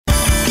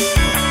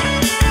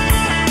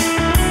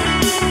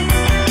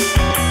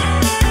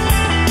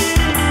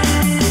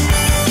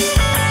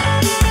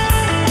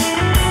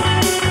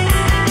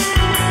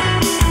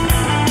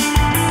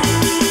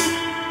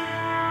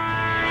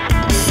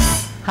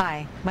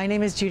My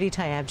name is Judi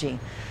Tyabji.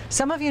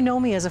 Some of you know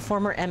me as a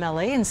former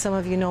MLA, and some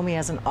of you know me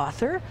as an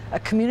author, a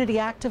community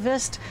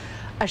activist,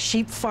 a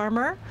sheep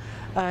farmer,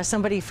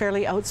 somebody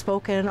fairly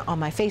outspoken on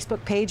my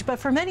Facebook page. But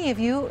for many of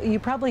you, you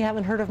probably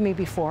haven't heard of me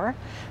before,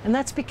 and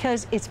that's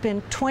because it's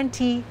been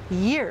 20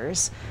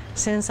 years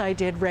since I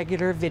did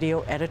regular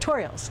video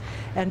editorials.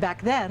 And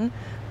back then,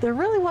 there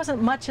really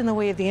wasn't much in the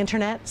way of the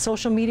internet.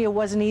 Social media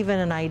wasn't even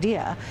an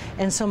idea,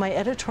 and so my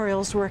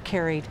editorials were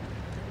carried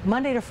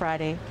Monday to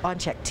Friday on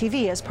Check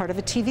TV as part of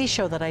a TV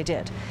show that I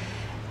did.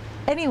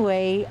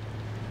 Anyway,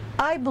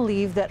 I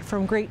believe that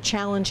from great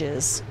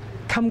challenges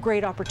come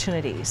great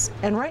opportunities.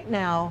 And right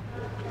now,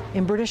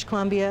 in British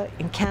Columbia,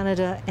 in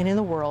Canada, and in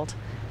the world,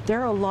 there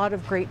are a lot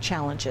of great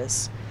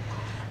challenges.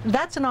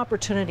 That's an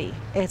opportunity.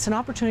 It's an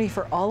opportunity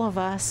for all of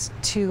us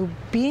to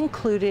be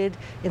included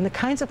in the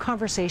kinds of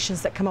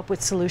conversations that come up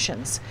with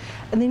solutions.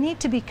 And they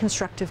need to be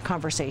constructive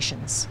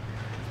conversations.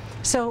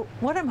 So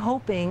what I'm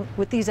hoping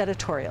with these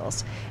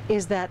editorials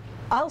is that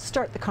I'll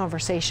start the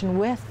conversation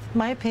with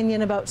my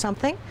opinion about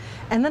something,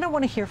 and then I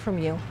want to hear from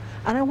you.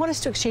 And I want us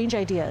to exchange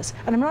ideas.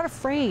 And I'm not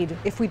afraid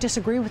if we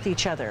disagree with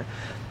each other.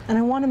 And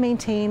I want to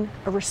maintain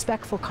a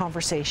respectful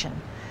conversation,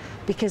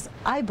 because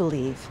I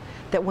believe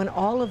that when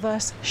all of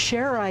us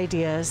share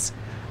ideas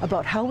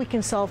about how we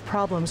can solve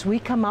problems, we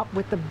come up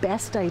with the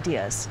best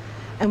ideas,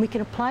 and we can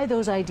apply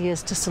those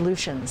ideas to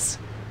solutions.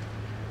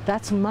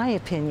 That's my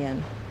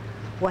opinion.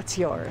 What's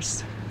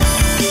yours?